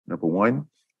Q01,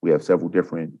 we have several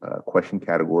different question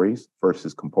categories. First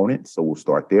is components, so we'll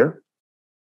start there.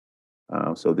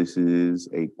 So this is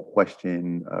a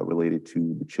question related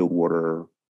to the chilled water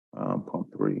pump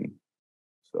 3.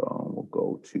 So we'll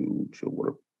go to chilled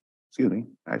water, excuse me,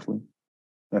 actually,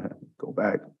 go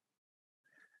back,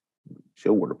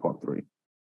 chilled water pump 3.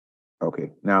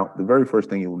 Okay, now the very first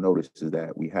thing you'll notice is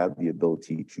that we have the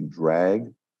ability to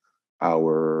drag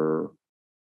our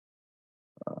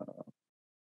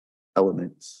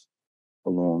elements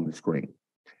along the screen.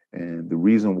 And the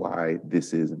reason why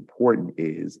this is important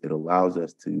is it allows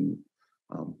us to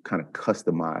kind of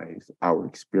customize our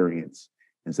experience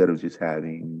instead of just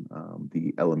having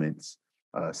the elements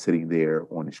sitting there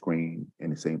on the screen in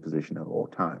the same position at all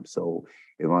times. So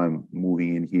if I'm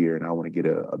moving in here and I want to get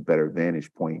a better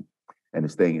vantage point, and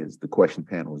this thing is the question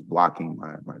panel is blocking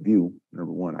my view,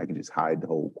 number one, I can just hide the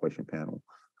whole question panel.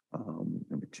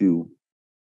 Number two,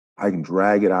 I can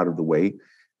drag it out of the way.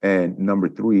 And number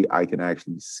three, I can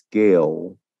actually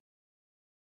scale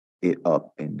it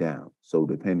up and down. So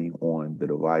depending on the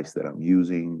device that I'm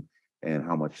using and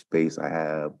how much space I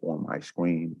have on my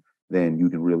screen, then you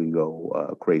can really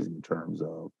go crazy in terms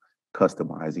of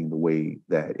customizing the way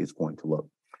that it's going to look.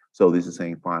 So this is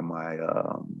saying find my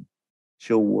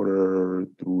chill water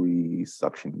 3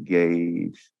 suction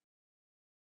gauge.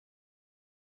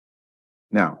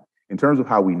 Now, in terms of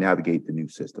how we navigate the new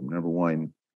system, number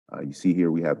one, you see here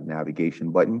we have a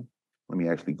navigation button. Let me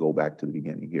actually go back to the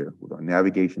beginning here. With our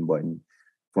navigation button,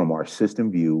 from our system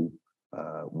view,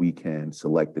 we can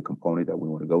select the component that we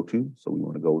want to go to. So we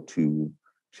want to go to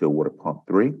chill water pump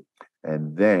 3.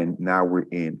 And then now we're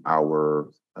in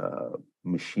our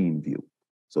machine view.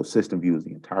 So system view is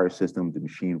the entire system. The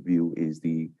machine view is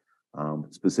the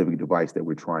specific device that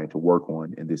we're trying to work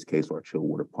on, in this case, our chill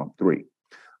water pump 3.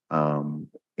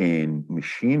 In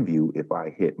machine view, if I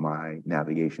hit my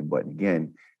navigation button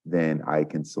again, then I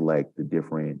can select the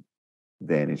different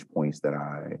vantage points that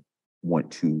I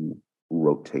want to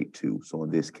rotate to. So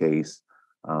in this case,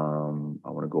 I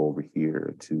want to go over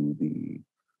here to the,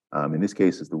 in this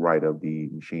case, it's the right of the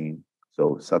machine.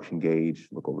 So suction gauge,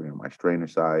 look over here on my strainer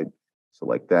side,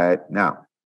 select that. Now,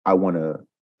 I want to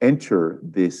enter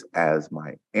this as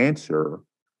my answer,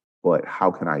 but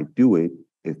how can I do it?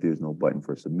 If there's no button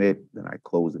for submit, then I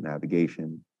close the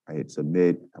navigation, I hit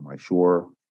submit. Am I sure?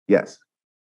 Yes.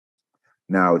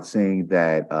 Now it's saying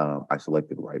that I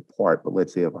selected the right part, but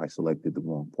let's say if I selected the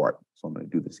wrong part. So I'm going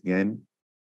to do this again,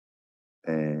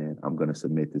 and I'm going to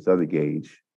submit this other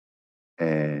gauge,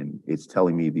 and it's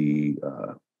telling me the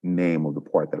name of the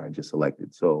part that I just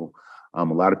selected. So a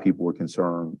lot of people were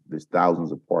concerned, there's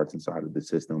thousands of parts inside of the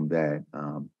system that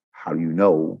how do you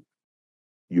know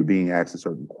you're being asked a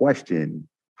certain question?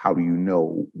 How do you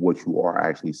know what you are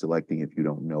actually selecting if you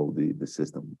don't know the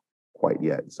system quite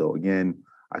yet? So again,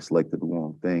 I selected the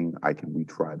wrong thing. I can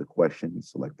retry the question,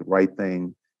 select the right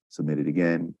thing, submit it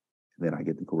again, and then I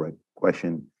get the correct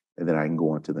question, and then I can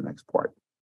go on to the next part.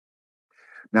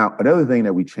 Now, another thing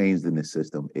that we changed in this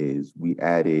system is we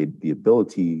added the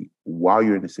ability while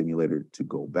you're in the simulator to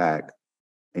go back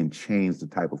and change the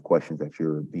type of questions that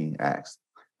you're being asked.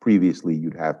 Previously,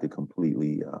 you'd have to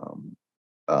completely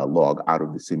log out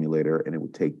of the simulator, and it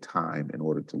would take time in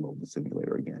order to load the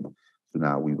simulator again. So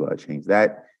now we've changed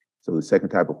that. So the second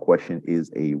type of question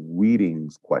is a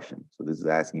readings question. So this is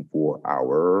asking for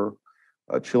our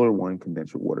chiller 1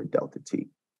 condenser water delta T.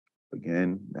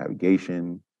 Again,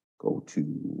 navigation, go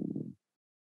to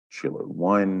chiller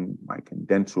 1, my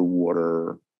condenser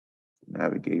water.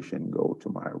 Navigation, go to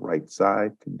my right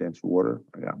side, condenser water.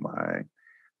 I got my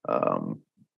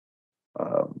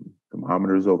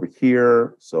thermometers over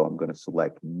here. So I'm going to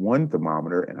select one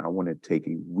thermometer, and I want to take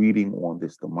a reading on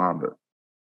this thermometer.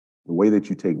 The way that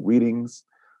you take readings,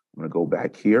 I'm going to go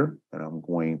back here, and I'm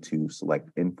going to select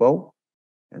info,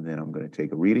 and then I'm going to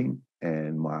take a reading,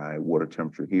 and my water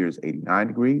temperature here is 89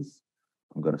 degrees.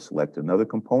 I'm going to select another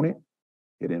component,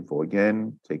 hit info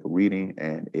again, take a reading,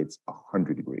 and it's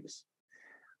 100 degrees.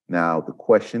 Now the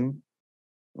question,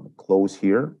 I'm going to close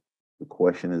here. The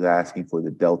question is asking for the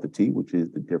delta T, which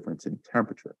is the difference in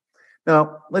temperature.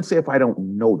 Now, let's say if I don't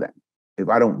know that, if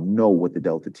I don't know what the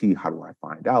delta T, how do I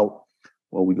find out?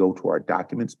 Well, we go to our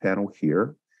documents panel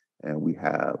here, and we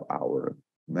have our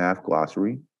math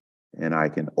glossary, and I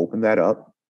can open that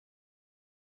up.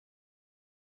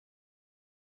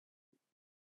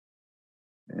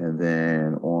 And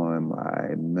then on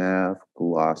my math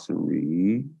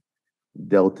glossary,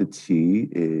 delta T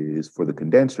is for the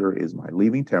condenser is my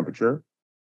leaving temperature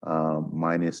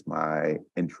minus my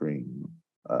entering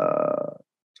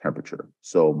temperature.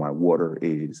 So my water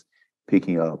is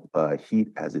picking up heat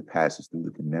as it passes through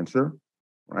the condenser.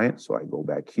 right? So I go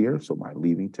back here. So my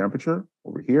leaving temperature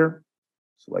over here,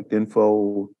 select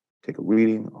info, take a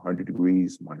reading, 100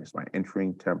 degrees minus my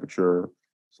entering temperature,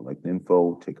 select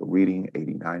info, take a reading,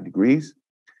 89 degrees.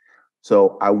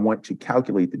 So I want to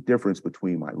calculate the difference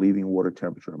between my leaving water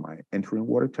temperature and my entering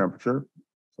water temperature.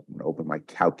 So I'm going to open my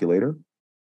calculator.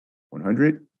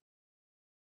 100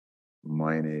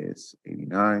 minus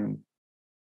 89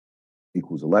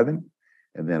 equals 11.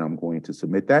 And then I'm going to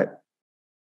submit that.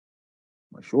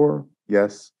 Am I sure?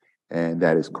 Yes. And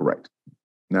that is correct.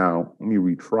 Now, let me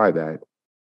retry that.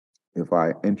 If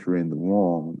I enter in the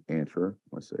wrong answer,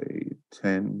 let's say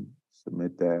 10,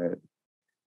 submit that.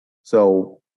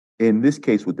 So in this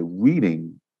case, with the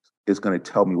reading, it's going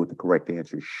to tell me what the correct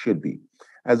answer should be,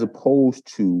 as opposed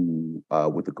to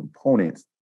with the components.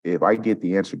 If I get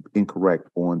the answer incorrect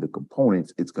on the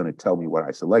components, it's going to tell me what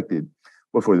I selected.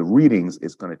 But for the readings,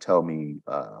 it's going to tell me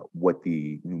what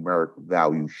the numeric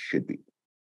value should be.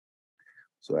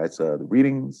 So that's the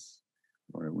readings.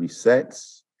 I'm going to reset.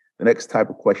 The next type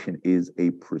of question is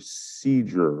a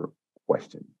procedure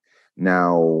question.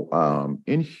 Now,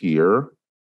 in here,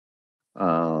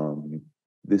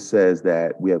 this says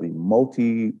that we have a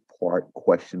multi-part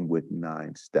question with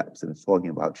 9 steps, and it's talking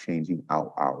about changing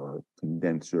out our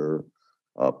condenser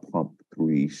pump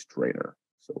 3 strainer.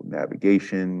 So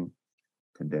navigation,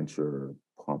 condenser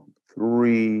pump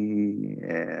 3,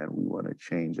 and we want to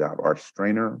change out our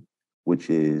strainer, which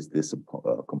is this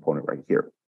component right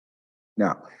here.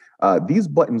 Now, these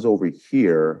buttons over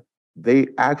here, they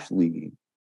actually,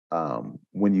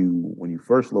 when you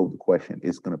first load the question,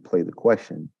 it's going to play the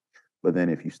question. But then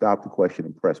if you stop the question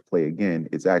and press play again,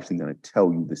 it's actually going to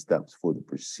tell you the steps for the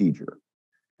procedure.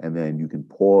 And then you can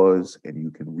pause and you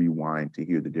can rewind to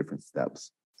hear the different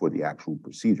steps for the actual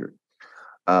procedure.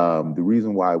 The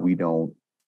reason why we don't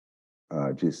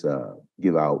just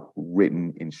give out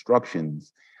written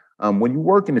instructions, when you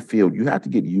work in the field, you have to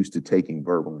get used to taking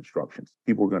verbal instructions.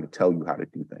 People are going to tell you how to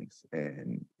do things.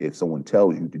 And if someone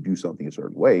tells you to do something a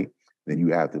certain way, then you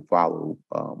have to follow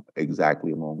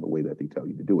exactly along the way that they tell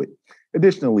you to do it.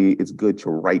 Additionally, it's good to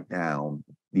write down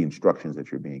the instructions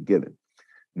that you're being given.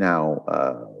 Now,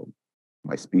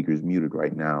 my speaker is muted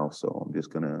right now, so I'm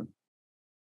just going to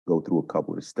go through a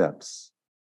couple of steps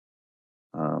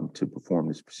to perform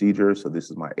this procedure. So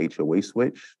this is my HOA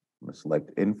switch. I'm going to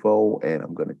select info, and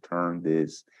I'm going to turn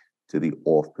this to the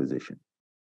off position.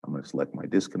 I'm going to select my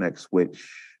disconnect switch,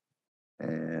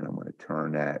 and I'm going to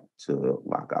turn that to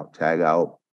lockout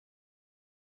tagout.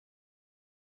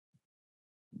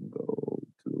 Go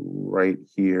to right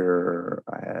here.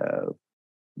 I have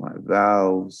my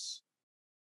valves.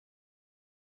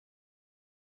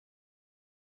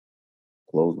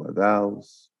 Close my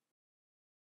valves.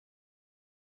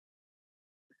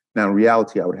 Now, in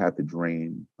reality, I would have to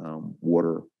drain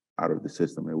water out of the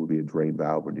system. There would be a drain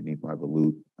valve underneath my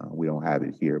volute. We don't have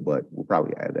it here, but we'll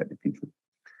probably add that in the future.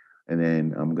 And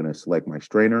then I'm going to select my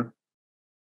strainer,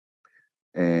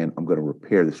 and I'm going to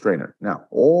repair the strainer. Now,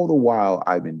 all the while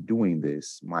I've been doing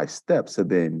this, my steps have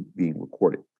been being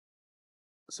recorded.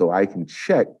 So I can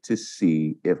check to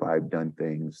see if I've done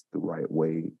things the right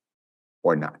way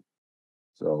or not.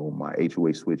 So my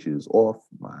HOA switch is off,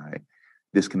 my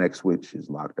disconnect switch is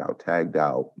locked out, tagged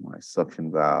out, my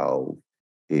suction valve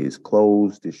is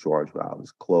closed, discharge valve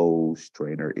is closed,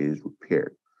 strainer is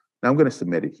repaired. Now I'm going to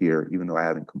submit it here, even though I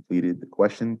haven't completed the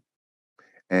question.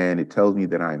 And it tells me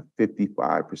that I'm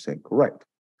 55% correct.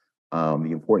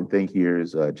 The important thing here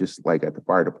is just like at the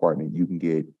fire department, you can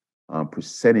get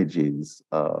percentages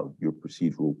of your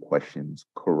procedural questions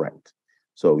correct.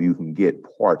 So you can get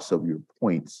parts of your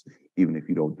points, even if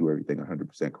you don't do everything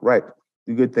 100% correct.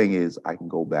 The good thing is I can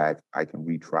go back, I can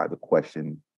retry the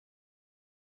question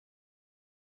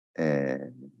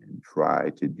and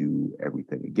try to do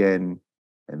everything again,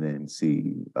 and then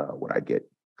see what I get.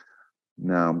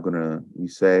 Now I'm gonna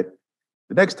reset.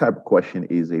 The next type of question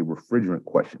is a refrigerant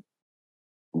question.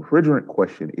 Refrigerant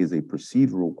question is a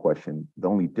procedural question. The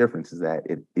only difference is that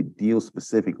it deals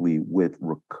specifically with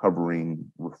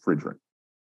recovering refrigerant,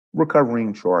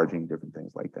 recovering, charging, different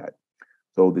things like that.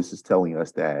 So this is telling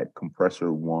us that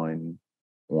compressor 1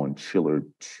 on chiller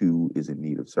 2 is in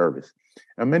need of service.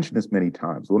 I mentioned this many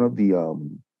times. One of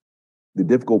the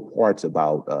difficult parts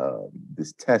about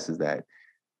this test is that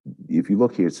if you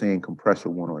look here, it's saying compressor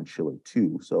 1 on chiller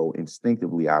 2. So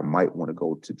instinctively, I might want to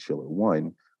go to chiller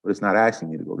 1, but it's not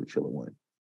asking me to go to chiller 1.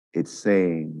 It's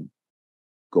saying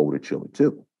go to chiller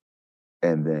 2.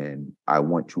 And then I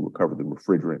want to recover the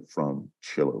refrigerant from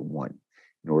chiller 1.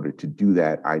 In order to do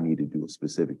that, I need to do a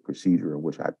specific procedure in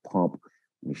which I pump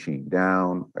the machine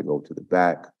down. I go to the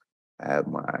back. I have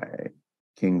my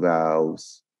king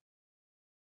valves.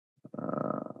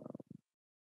 A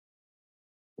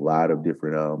lot of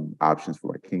different options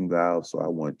for my king valve. So I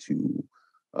want to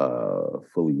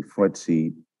fully front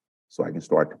seat so I can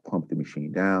start to pump the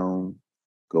machine down,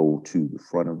 go to the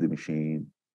front of the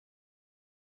machine,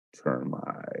 turn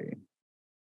my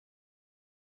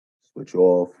switch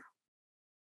off,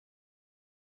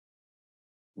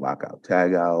 lock out,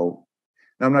 tag out.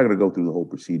 Now, I'm not going to go through the whole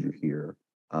procedure here.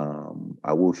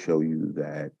 I will show you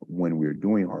that when we're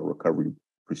doing our recovery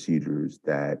procedures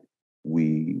that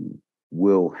we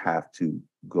will have to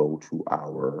go to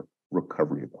our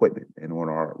recovery equipment. And on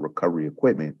our recovery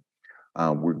equipment,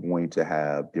 we're going to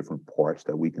have different parts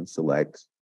that we can select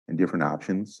and different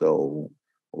options. So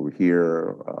over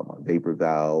here, our vapor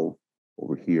valve,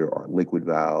 over here, our liquid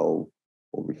valve,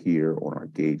 over here on our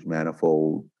gauge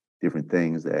manifold, different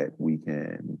things that we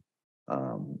can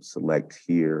select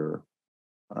here.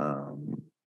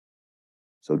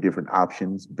 So different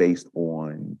options based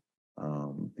on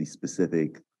the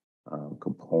specific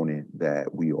component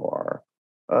that we are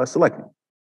selecting.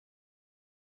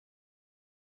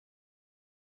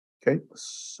 Okay,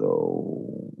 so